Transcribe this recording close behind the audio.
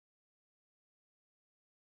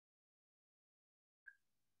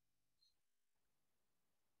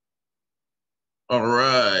All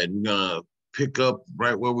right, we're gonna pick up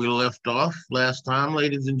right where we left off last time,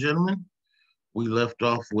 ladies and gentlemen. We left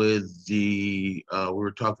off with we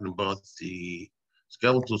were talking about the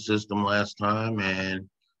skeletal system last time, and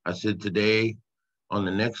I said today on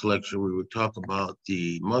the next lecture we would talk about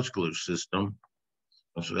the muscular system.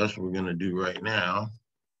 So that's what we're gonna do right now.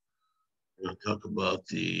 We're gonna talk about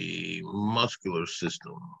the muscular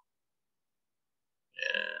system.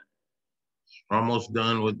 And we're almost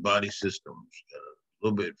done with body systems. Got a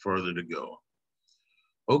little bit further to go.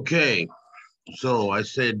 Okay, so like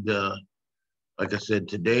I said,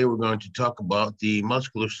 today we're going to talk about the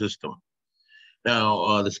muscular system.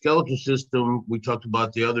 Now, the skeletal system we talked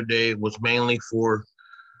about the other day was mainly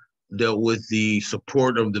dealt with the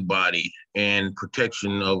support of the body and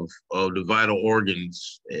protection of the vital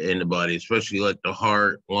organs in the body, especially like the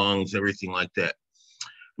heart, lungs, everything like that.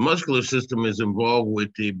 The muscular system is involved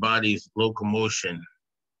with the body's locomotion,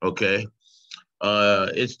 okay?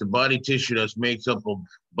 It's the body tissue that's makes up of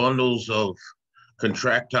bundles of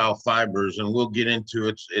contractile fibers, and we'll get into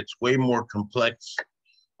it. It's way more complex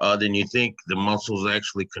than you think the muscles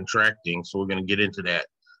actually contracting. So we're going to get into that.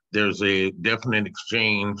 There's a definite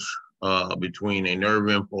exchange between a nerve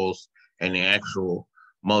impulse and the actual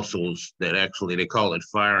muscles that actually, they call it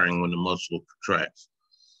firing when the muscle contracts.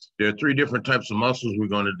 There are three different types of muscles we're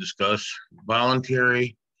going to discuss: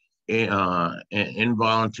 voluntary,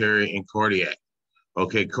 involuntary, and cardiac.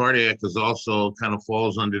 Okay, cardiac is also kind of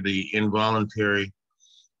falls under the involuntary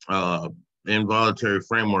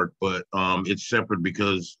framework, but it's separate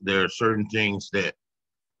because there are certain things that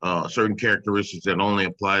certain characteristics that only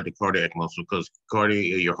apply to cardiac muscle, because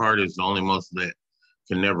your heart is the only muscle that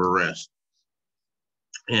can never rest.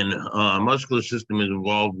 And muscular system is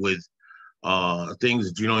involved with things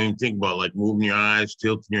that you don't even think about, like moving your eyes,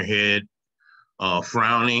 tilting your head,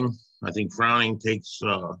 frowning. I think frowning takes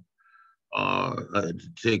several, I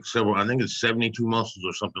think it's 72 muscles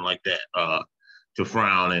or something like that to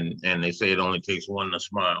frown, and they say it only takes one to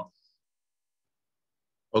smile.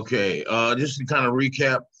 Okay, just to kind of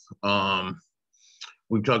recap,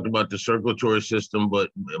 we've talked about the circulatory system, but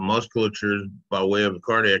musculature by way of the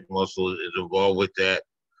cardiac muscle is involved with that.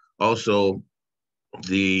 Also,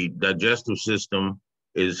 the digestive system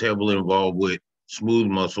is heavily involved with smooth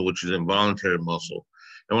muscle, which is involuntary muscle.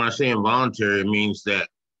 And when I say involuntary, it means that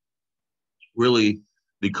really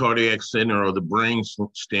the cardiac center or the brain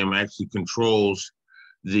stem actually controls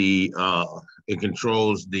the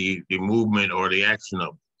movement or the action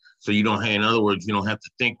of it. So you don't have, in other words, you don't have to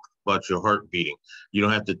think about your heart beating. You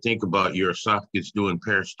don't have to think about your esophagus doing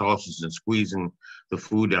peristalsis and squeezing the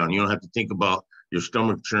food down. You don't have to think about your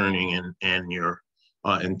stomach churning and your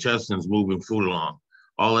intestines moving food along.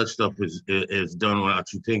 All that stuff is done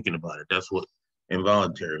without you thinking about it. That's what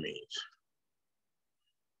involuntary means.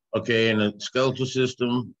 Okay, and the skeletal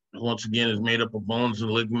system, once again, is made up of bones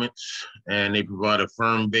and ligaments, and they provide a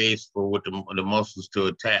firm base for what the muscles to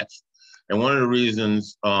attach. And one of the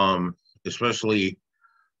reasons, especially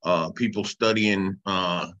people studying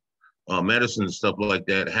medicine and stuff like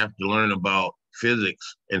that, have to learn about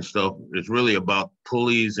physics and stuff. It's really about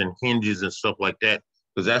pulleys and hinges and stuff like that,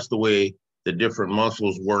 because that's the way the different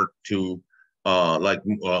muscles work to like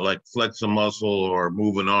flex a muscle or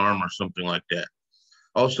move an arm or something like that.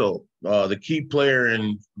 Also, the key player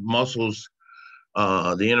in muscles,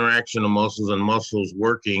 the interaction of muscles and muscles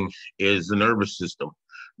working, is the nervous system,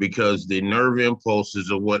 because the nerve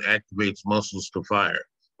impulses are what activates muscles to fire.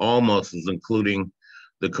 All muscles, including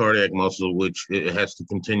the cardiac muscle, which it has to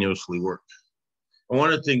continuously work. I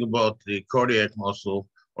want to think about the cardiac muscle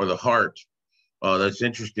or the heart. That's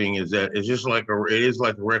interesting is that it is like a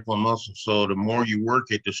regular muscle. So the more you work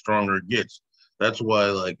it, the stronger it gets. That's why,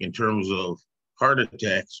 like in terms of heart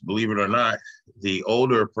attacks, believe it or not, the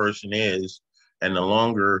older a person is and the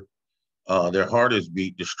longer their heart is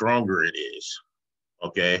beat, the stronger it is.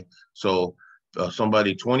 Okay, so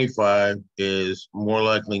somebody 25 is more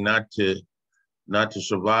likely not to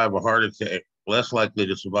survive a heart attack, less likely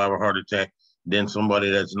to survive a heart attack than somebody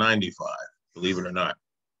that's 95, believe it or not.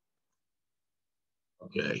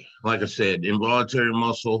 Okay, like I said, involuntary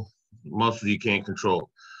muscles you can't control.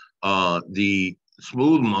 The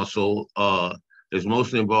smooth muscle is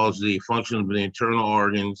mostly involves the functions of the internal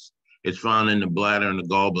organs. It's found in the bladder and the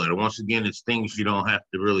gallbladder. Once again, it's things you don't have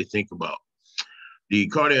to really think about. The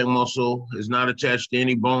cardiac muscle is not attached to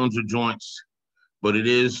any bones or joints, but it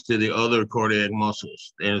is to the other cardiac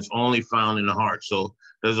muscles, and it's only found in the heart. So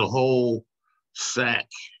there's a whole sack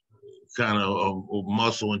kind of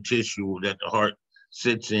muscle and tissue that the heart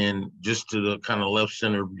sits in, just to the kind of left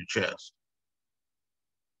center of your chest.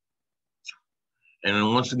 And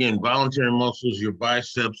then once again, voluntary muscles, your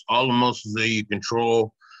biceps, all the muscles that you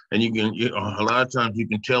control, and a lot of times you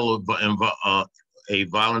can tell a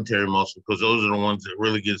voluntary muscle because those are the ones that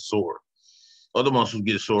really get sore. Other muscles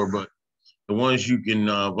get sore, but the ones you can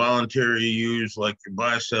voluntarily use, like your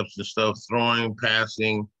biceps and stuff, throwing,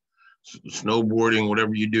 passing, snowboarding,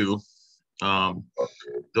 whatever you do,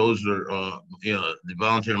 those are the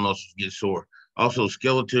voluntary muscles get sore. Also,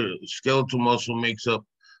 skeletal muscle makes up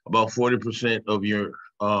about 40% of your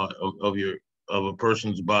of a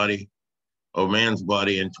person's body, of a man's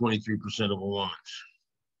body, and 23% of a woman's.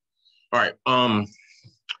 All right.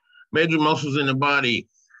 Major muscles in the body.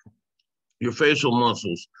 Your facial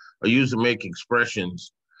muscles are used to make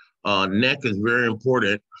expressions. Neck is very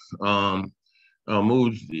important.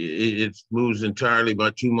 It moves entirely by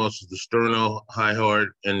two muscles: the sternohyoid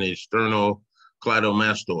and the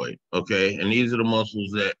sternocleidomastoid. Okay, and these are the muscles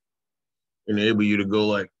that enable you to go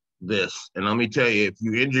like this. And let me tell you, if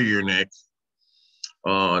you injure your neck,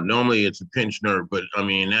 normally it's a pinched nerve, but I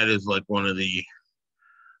mean that is like one of the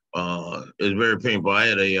it's very painful. I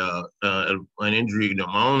had an injury.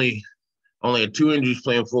 I only had two injuries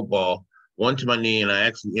playing football. One to my knee, and I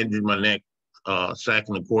actually injured my neck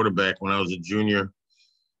sacking the quarterback when I was a junior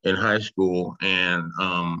in high school, and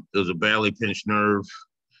it was a badly pinched nerve.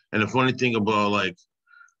 And the funny thing about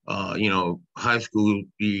high school,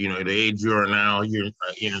 the age you are now, I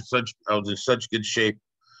was in such good shape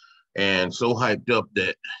and so hyped up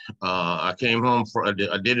that I came home I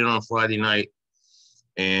did it on Friday night,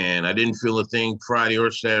 and I didn't feel a thing Friday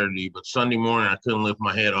or Saturday, but Sunday morning I couldn't lift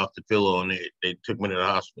my head off the pillow, and they took me to the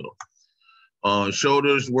hospital.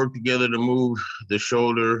 Shoulders work together to move the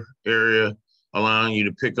shoulder area, allowing you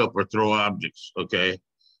to pick up or throw objects, okay?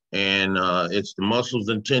 And it's the muscles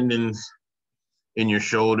and tendons in your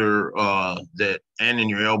shoulder and in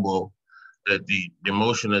your elbow that the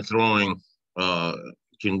motion of throwing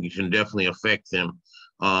can definitely affect them.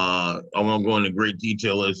 I won't go into great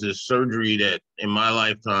detail as this surgery that in my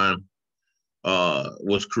lifetime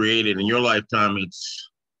was created. In your lifetime,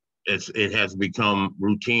 it has become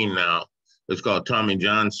routine now. It's called Tommy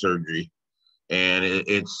John surgery, and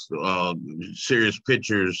it's serious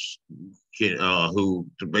pitchers who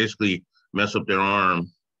to basically mess up their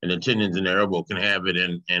arm, and the tendons in their elbow can have it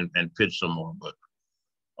and pitch some more. But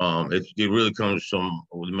it really comes from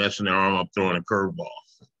messing their arm up throwing a curveball.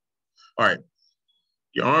 All right.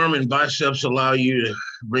 Your arm and biceps allow you to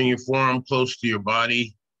bring your forearm close to your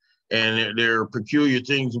body. And there are peculiar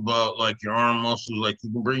things about like your arm muscles, like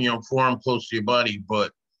you can bring your forearm close to your body,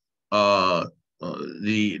 but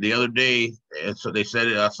the other day, so they said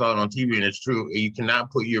it, I saw it on TV and it's true, you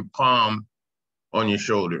cannot put your palm on your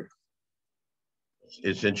shoulder.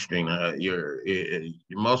 It's interesting. Your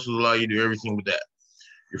muscles allow you to do everything with that.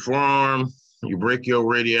 Your forearm, your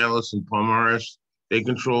brachioradialis and palmaris, they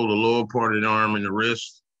control the lower part of the arm and the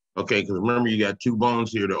wrist. Okay, because remember you got two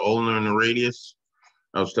bones here, the ulnar and the radius.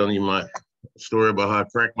 I was telling you my story about how I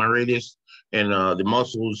cracked my radius, and the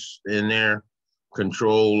muscles in there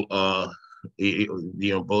control both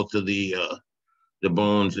of the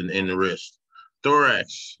bones and the wrist.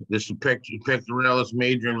 Thorax, this is pectoralis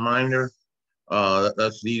major and minor.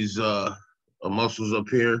 That's these muscles up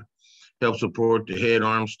here, help support the head,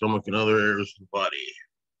 arms, stomach, and other areas of the body.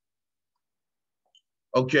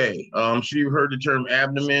 Okay, I'm sure you've heard the term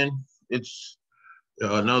abdomen. It's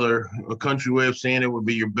a country way of saying it would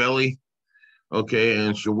be your belly. Okay, and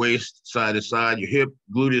it's your waist side to side, your hip,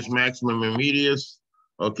 gluteus maximus and medius.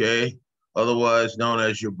 Okay, otherwise known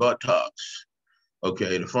as your buttocks.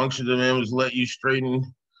 Okay, the function of them is let you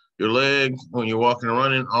straighten your leg when you're walking and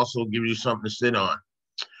running, also give you something to sit on.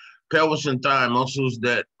 Pelvis and thigh muscles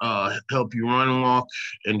that help you run, walk,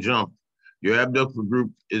 and jump. Your abductor group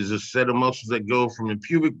is a set of muscles that go from the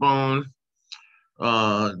pubic bone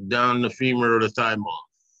down the femur or the thigh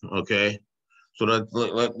bone. Okay, so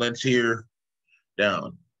let's hear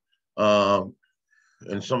down.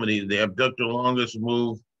 And some of the abductor longus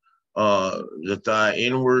move the thigh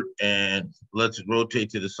inward and lets it rotate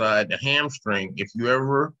to the side. The hamstring, if you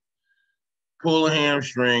ever pull a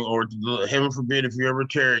hamstring, or heaven forbid, if you ever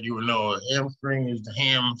tear it, you will know a hamstring is the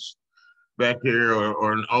hams back there,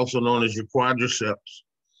 or also known as your quadriceps.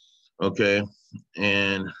 Okay,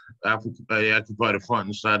 and they occupy the front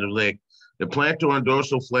and side of the leg. The plantar and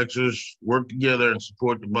dorsal flexors work together and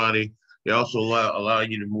support the body. They also allow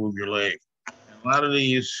you to move your leg. A lot of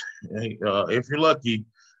these, if you're lucky,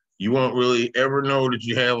 you won't really ever know that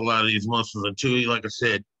you have a lot of these muscles until you, like I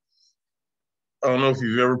said, I don't know if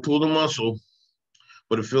you've ever pulled a muscle,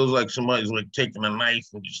 but it feels like somebody's like taking a knife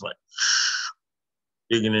and just like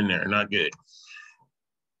digging in there. Not good.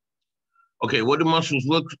 Okay, what do muscles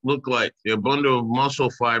look like? They're a bundle of muscle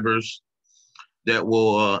fibers that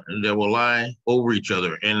will lie over each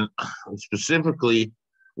other, and specifically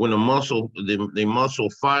when the muscle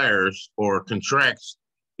fires or contracts,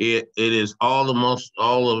 it is all of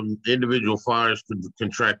the individual fibers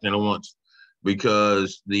contracting at once,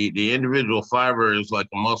 because the individual fiber is like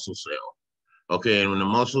a muscle cell. Okay, and when the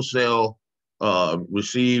muscle cell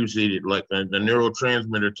receives the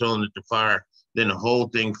neurotransmitter telling it to fire, then the whole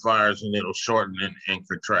thing fires and it'll shorten and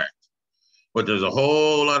contract. But there's a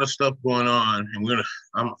whole lot of stuff going on, and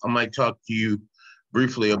I might talk to you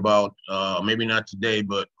briefly about maybe not today,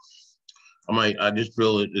 but I just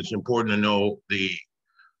feel it's important to know the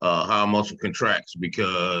how a muscle contracts,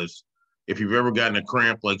 because if you've ever gotten a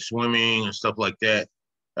cramp like swimming and stuff like that,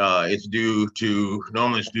 it's due to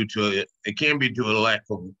it can be due to a lack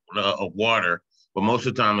of water, but most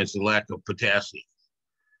of the time it's a lack of potassium.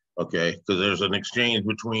 Okay, because there's an exchange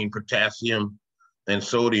between potassium and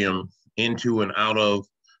sodium into and out of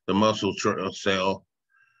the muscle cell.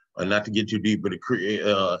 Not to get too deep, but it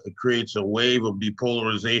creates a wave of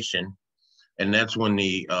depolarization, and that's when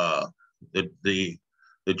the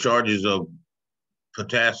charges of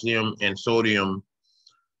potassium and sodium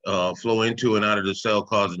flow into and out of the cell,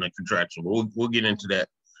 causing a contraction. We'll get into that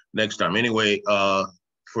next time. Anyway,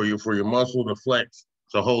 for your muscle to flex,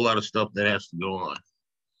 it's a whole lot of stuff that has to go on.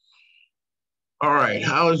 All right,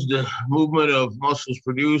 how is the movement of muscles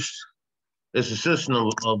produced? It's a system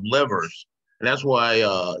of levers. And that's why,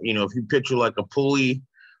 if you picture like a pulley,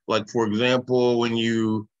 like for example, when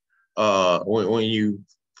you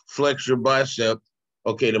flex your bicep,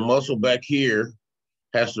 okay, the muscle back here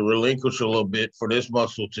has to relinquish a little bit for this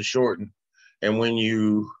muscle to shorten. And when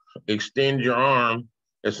you extend your arm,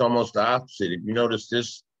 it's almost the opposite. If you notice,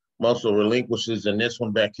 this muscle relinquishes and this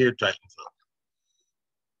one back here tightens up.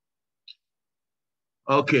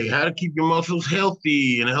 Okay, how to keep your muscles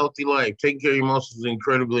healthy and a healthy life. Taking care of your muscles is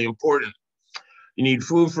incredibly important. You need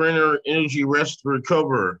food for energy, rest to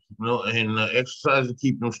recover, and exercise to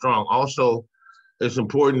keep them strong. Also, it's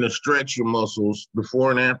important to stretch your muscles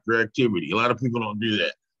before and after activity. A lot of people don't do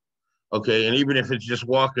that. Okay, and even if it's just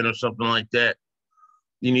walking or something like that,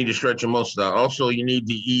 you need to stretch your muscles out. Also, you need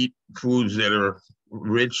to eat foods that are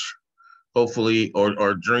rich, hopefully,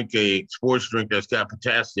 or drink a sports drink that's got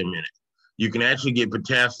potassium in it. You can actually get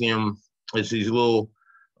potassium. It's these little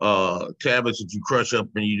tablets that you crush up,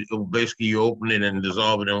 and you open it and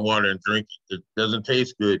dissolve it in water and drink it. It doesn't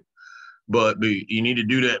taste good, but you need to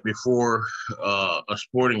do that before a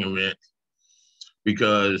sporting event,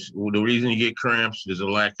 because the reason you get cramps is a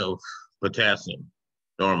lack of potassium.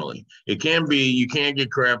 Normally, you can get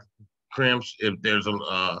cramps if there's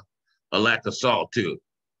a lack of salt too.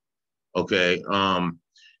 Okay.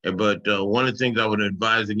 But one of the things I would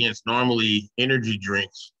advise against, normally energy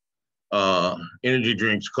drinks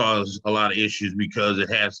cause a lot of issues because it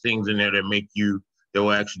has things in there that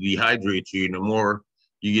will actually dehydrate you. And the more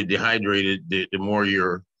you get dehydrated, the more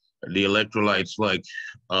the electrolytes like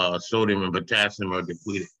sodium and potassium are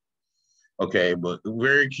depleted. Okay, but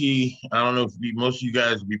very key. I don't know if most of you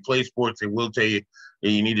guys, if you play sports, they will tell you that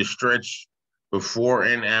you need to stretch before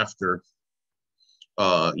and after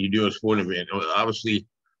you do a sporting event. Obviously,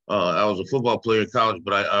 I was a football player in college,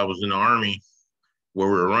 but I was in the Army where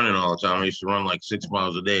we were running all the time. I used to run like 6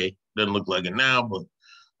 miles a day. Doesn't look like it now, but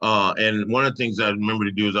and one of the things I remember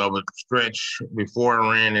to do is I would stretch before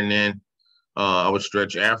I ran, and then I would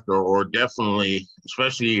stretch after, or definitely,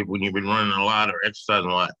 especially when you've been running a lot or exercising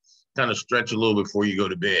a lot, kind of stretch a little before you go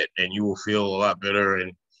to bed, and you will feel a lot better,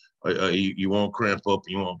 and you won't cramp up,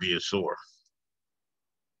 and you won't be as sore.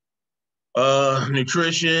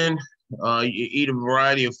 Nutrition, you eat a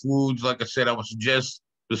variety of foods. Like I said, I would suggest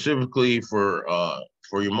specifically for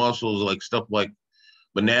your muscles, like stuff like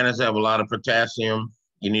bananas have a lot of potassium.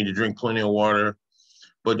 You need to drink plenty of water.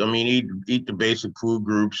 But I mean, eat the basic food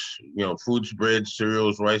groups, fruits, breads,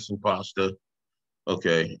 cereals, rice, and pasta.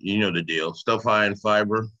 Okay, you know the deal. Stuff high in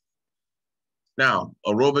fiber. Now,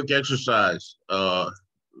 aerobic exercise.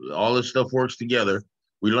 All this stuff works together.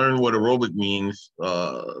 We learned what aerobic means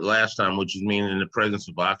last time, which is meaning in the presence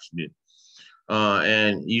of oxygen.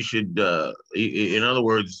 And you should, in other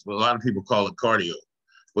words, a lot of people call it cardio,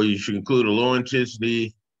 but you should include a low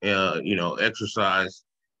intensity, exercise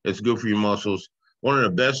that's good for your muscles. One of the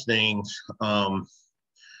best things, I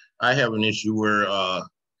have an issue where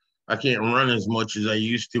I can't run as much as I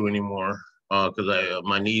used to anymore because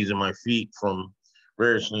my knees and my feet from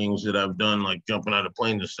various things that I've done, like jumping out of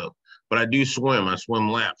planes and stuff. But I do swim. I swim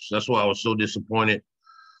laps. That's why I was so disappointed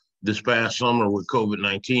this past summer with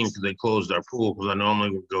COVID-19 because they closed our pool because I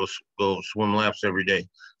normally would go swim laps every day.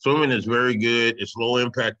 Swimming is very good. It's low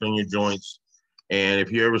impact on your joints. And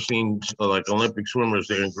if you ever seen like Olympic swimmers,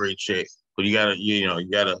 they're in great shape. But you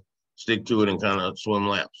gotta stick to it and kind of swim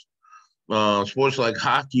laps. Sports like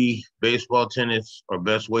hockey, baseball, tennis are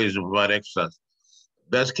best ways to provide exercise.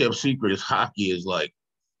 Best kept secret is hockey is like,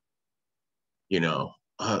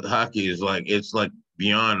 hockey is like, it's like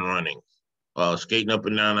beyond running. Skating up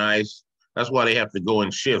and down the ice. That's why they have to go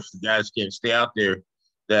in shifts. The guys can't stay out there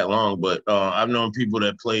that long. But I've known people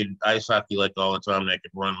that played ice hockey like all the time that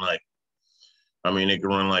could run like, they could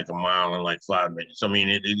run like a mile in like 5 minutes. I mean,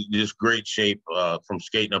 it is great shape from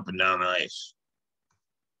skating up and down the ice.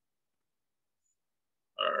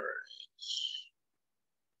 All right.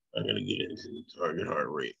 I'm going to get into the target heart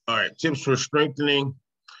rate. All right. Tips for strengthening.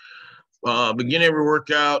 Begin every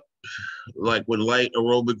workout like with light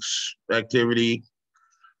aerobics activity.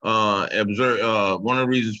 Observe. One of the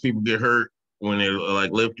reasons people get hurt when they're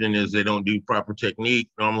like lifting is they don't do proper technique.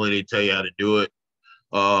 Normally they tell you how to do it.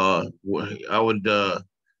 I would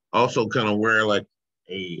also kind of wear like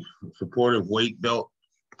a supportive weight belt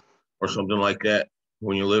or something like that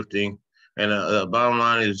when you're lifting. And the bottom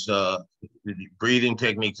line is breathing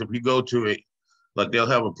techniques. If you go to it, like they'll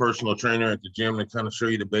have a personal trainer at the gym to kind of show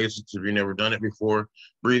you the basics if you've never done it before.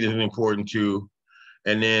 Breathing is important too.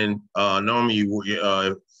 And then normally,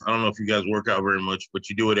 I don't know if you guys work out very much, but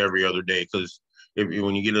you do it every other day because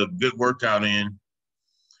when you get a good workout in,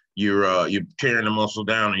 you're tearing the muscle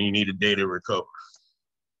down and you need a day to recover.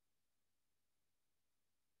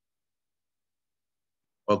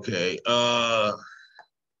 Okay. All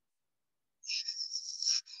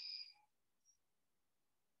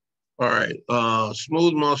right.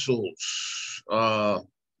 Smooth muscles.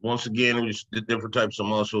 Once again, we just did different types of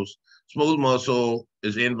muscles. Smooth muscle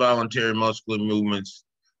is involuntary muscular movements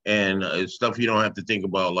and it's stuff you don't have to think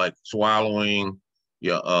about, like swallowing,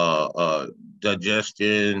 your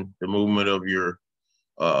digestion, the movement of your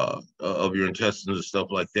intestines and stuff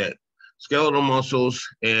like that. Skeletal muscles,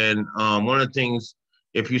 and one of the things,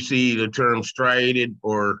 if you see the term striated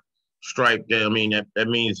or striped, that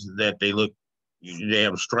means that they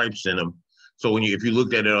have stripes in them. So if you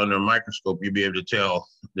looked at it under a microscope, you'd be able to tell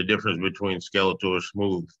the difference between skeletal or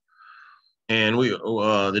smooth. And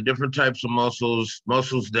the different types of muscles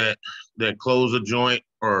that close a joint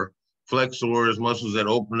or flexors, muscles that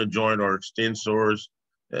open a joint or extensors,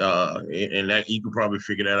 and that you can probably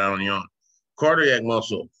figure that out on your own. Cardiac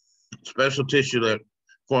muscle, special tissue that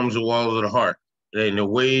forms the walls of the heart. And the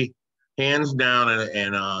way, hands down,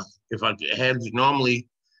 and if I had normally,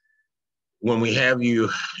 when we have you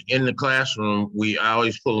in the classroom, I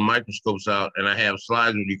always pull the microscopes out and I have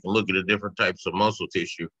slides where you can look at the different types of muscle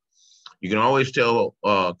tissue. You can always tell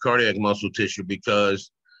cardiac muscle tissue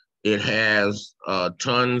because it has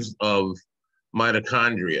tons of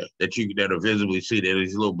mitochondria that are visibly seen. They're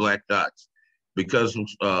these little black dots. Because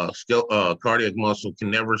cardiac muscle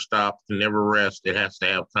can never stop, can never rest. It has to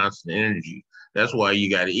have constant energy. That's why you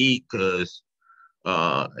got to eat, because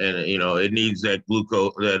it needs that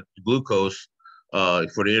glucose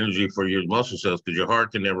for the energy for your muscle cells, because your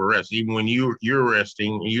heart can never rest. Even when you're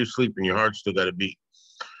resting and you're sleeping, your heart still got to beat.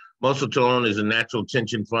 Muscle tone is the natural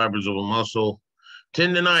tension fibers of a muscle.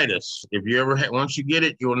 Tendinitis, if you ever once you get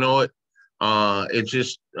it, you'll know it. It's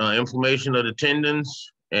just inflammation of the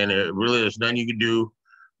tendons, and there's nothing you can do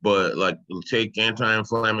but like take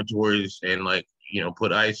anti-inflammatories and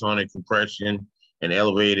put ice on it, compression, and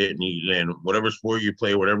elevate it. And whatever sport you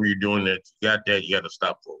play, whatever you're doing that you got to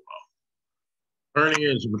stop for a while.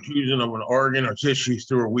 Hernia is a protrusion of an organ or tissue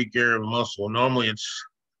through a weak area of a muscle. Normally it's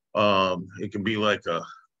it can be like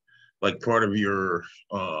part of your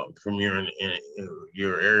from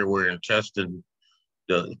your area where your intestine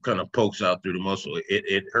kind of pokes out through the muscle.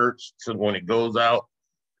 It hurts. So when it goes out,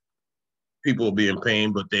 people will be in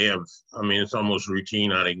pain, but it's almost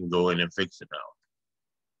routine how they can go in and fix it now.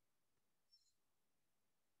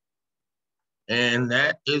 And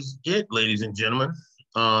that is it, ladies and gentlemen.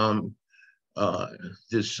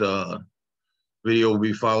 This video will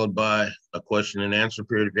be followed by a question and answer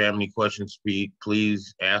period. If you have any questions,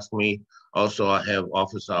 please ask me. Also, I have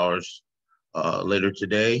office hours later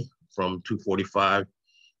today from 2:45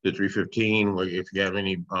 to 3:15, where if you have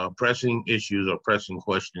any pressing issues or pressing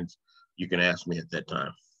questions, you can ask me at that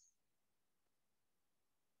time.